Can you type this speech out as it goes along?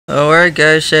Alright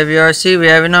guys, Chevy RC, we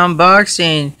have an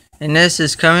unboxing, and this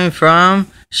is coming from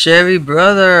Chevy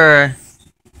Brother.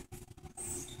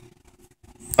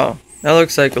 Oh, that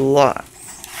looks like a lot.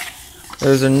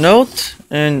 There's a note,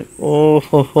 and oh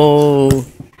ho ho,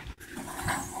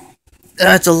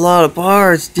 that's a lot of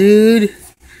parts, dude.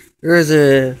 There's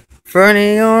a front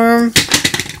A-arm.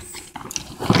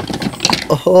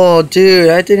 Oh dude,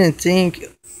 I didn't think.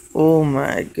 Oh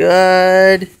my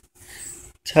god.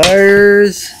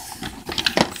 Tires.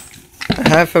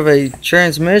 Half of a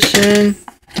transmission,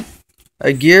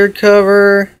 a gear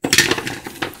cover.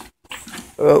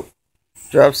 Oh,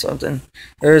 dropped something.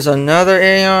 There's another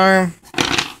A-arm.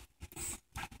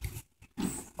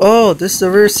 Oh, this is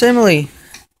a rear assembly.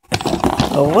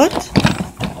 Oh, what?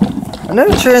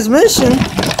 Another transmission?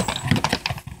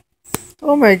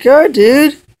 Oh my god,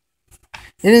 dude.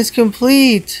 It is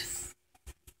complete.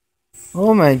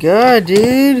 Oh my god,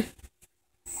 dude.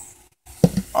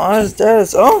 Oh, that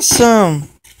is awesome.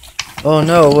 Oh,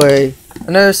 no way.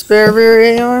 Another spare rear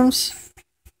A-arms?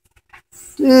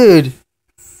 Dude.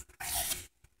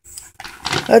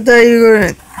 I thought you were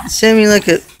going to send me like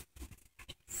a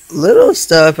little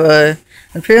stuff.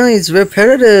 Apparently it's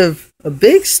repetitive.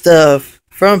 Big stuff.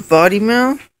 Front body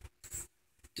mount?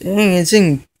 Dang, it's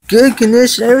in good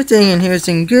condition. Everything in here is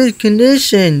in good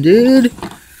condition, dude.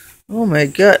 Oh my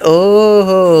god.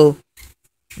 Oh.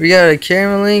 We got a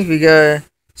camera link. We got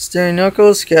steering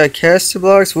knuckles, got caster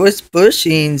blocks with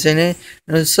bushings in it,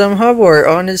 and some hardware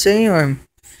on this A-arm.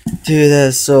 Dude,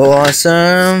 that's so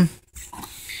awesome.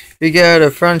 We got a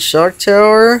front shock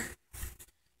tower.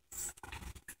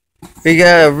 We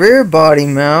got a rear body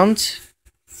mount.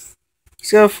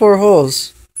 It's got 4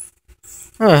 holes.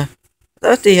 Huh. I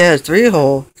thought they had 3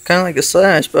 holes. Kind of like a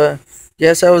slash, but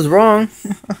yes, I was wrong.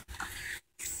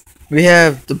 We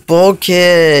have the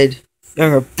bulkhead. You're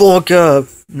gonna bulk up.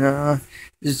 Nah.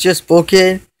 It's just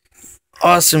bulkhead.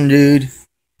 Awesome, dude.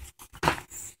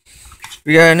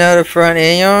 We got another front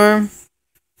A-arm.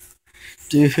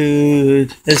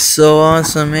 Dude, it's so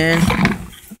awesome, man.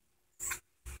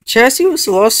 Chassis was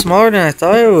a lot smaller than I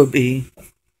thought it would be.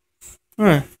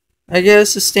 Huh. I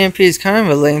guess the Stampede is kind of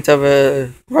a length of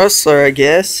a Rustler, I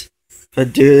guess.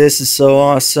 But dude, this is so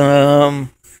awesome.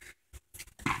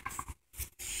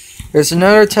 There's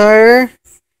another tire.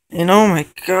 And oh my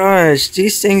gosh,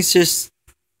 these things just...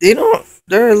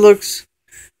 looks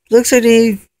like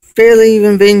they've barely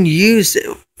even been used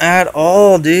at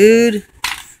all, dude.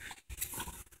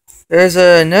 There's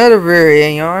another rear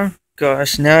A-arm.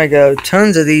 Gosh, now I got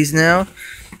tons of these now.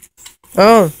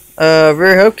 Oh,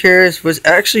 rear hub carriers was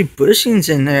actually bushings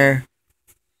in there.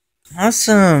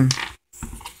 Awesome.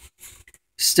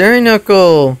 Steering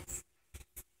knuckle.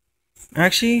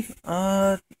 Actually,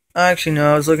 no, I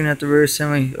was looking at the rear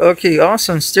assembly. Okay,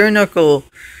 awesome. Steering knuckle.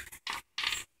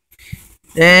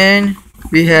 Then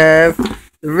we have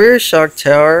the rear shock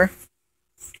tower.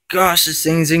 Gosh, this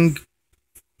thing's in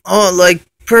like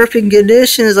perfect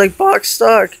condition. It's like box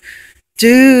stock.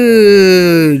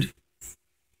 Dude.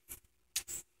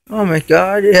 Oh my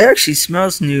god, it actually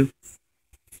smells new.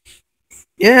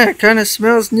 Yeah, it kind of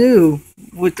smells new.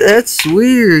 That's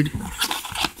weird.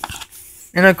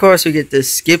 And of course we get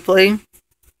this skid plate.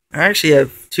 I actually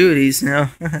have 2 of these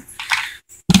now.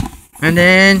 And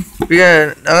then we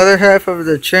got the other half of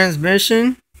the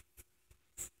transmission.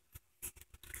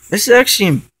 This is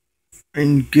actually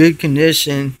in good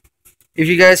condition. If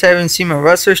you guys haven't seen my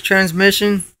Rustler's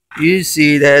transmission, you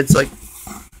see that it's like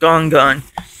gone.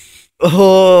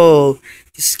 Oh,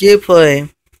 the skid plate.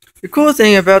 The cool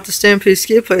thing about the Stampede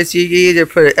skid plate is you can either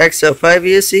put an XL5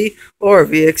 ESC or a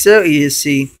VXL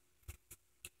ESC.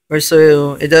 Or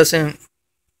so you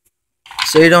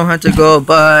don't have to go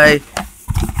buy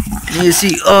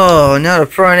ESC. Oh, now the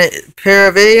front pair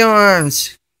of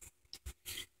A-arms.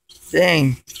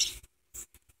 Dang.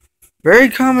 Very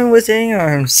common with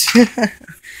A-arms.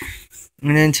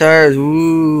 And then tires.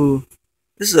 Ooh.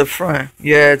 This is the front.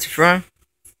 Yeah, it's the front.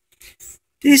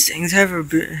 These things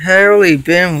haven't hardly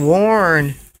been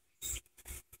worn.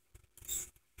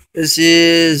 This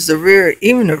is the rear.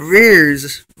 Even the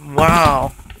rears.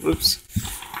 Wow. Whoops.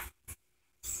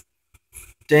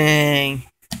 Dang.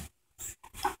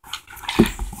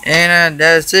 And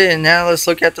that's it. And now let's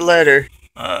look at the letter.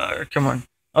 Come on.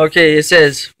 Okay, it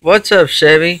says, "What's up,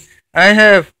 Chevy? I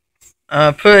have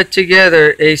put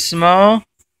together a small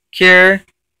care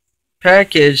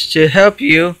package to help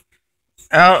you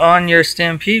out on your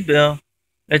Stampede bill.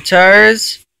 The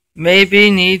tires maybe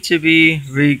need to be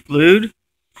re-glued.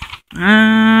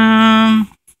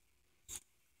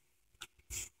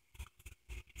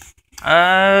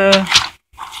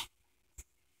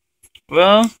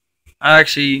 Well,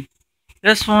 actually,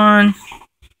 This one,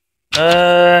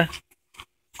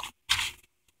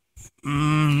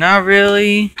 not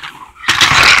really.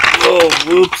 Whoa,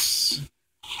 whoops.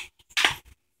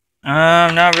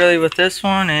 Not really with this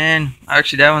one, and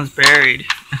actually that one's buried.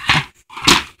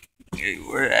 Okay,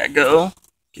 where'd that go?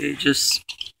 Okay, just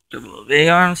a couple of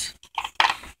A-arms.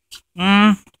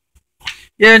 Yeah,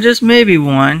 just maybe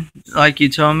one, like you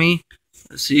told me.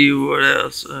 Let's see what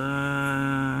else.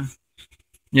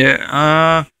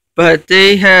 Yeah, but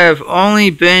they have only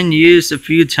been used a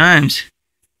few times.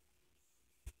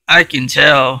 I can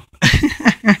tell.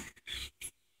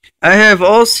 I have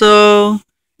also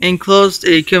enclosed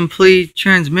a complete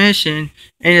transmission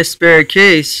in a spare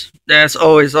case. That's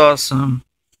always awesome.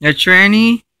 The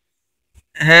tranny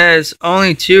has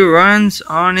only 2 runs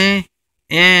on it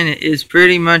and is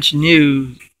pretty much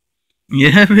new.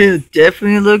 Yeah, it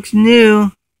definitely looks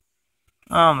new.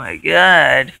 Oh my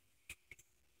god.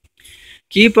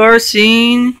 Keep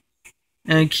RCing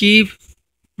and keep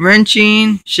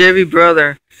wrenching, Chevy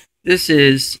brother. This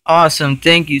is awesome.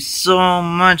 Thank you so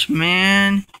much,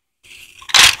 man.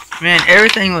 Man,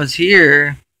 everything was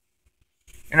here.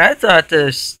 And I thought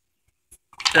I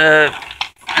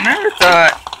never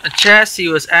thought a chassis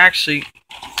was actually...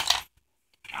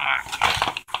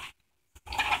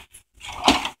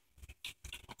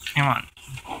 Come on.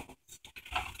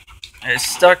 It's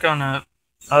stuck on the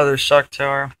other shock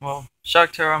tower. Well,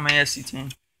 shock tower on my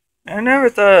SC10. I never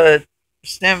thought a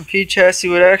Stampede chassis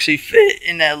would actually fit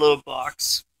in that little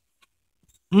box.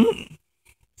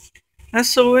 That's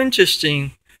so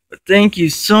interesting. But thank you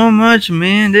so much,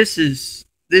 man. This is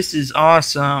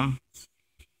awesome.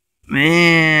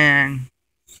 Man.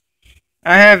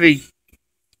 I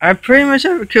pretty much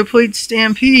have a complete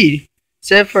Stampede.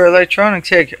 Except for electronic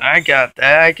tech. I got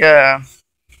that.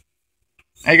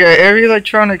 I got every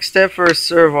electronic except for a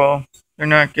servo. They're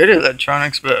not good at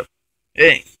electronics, but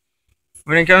hey,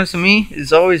 when it comes to me,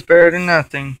 it's always better than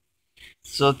nothing.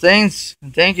 So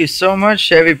thank you so much,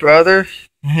 Chevy brother,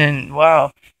 and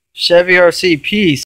wow, Chevy RC, peace.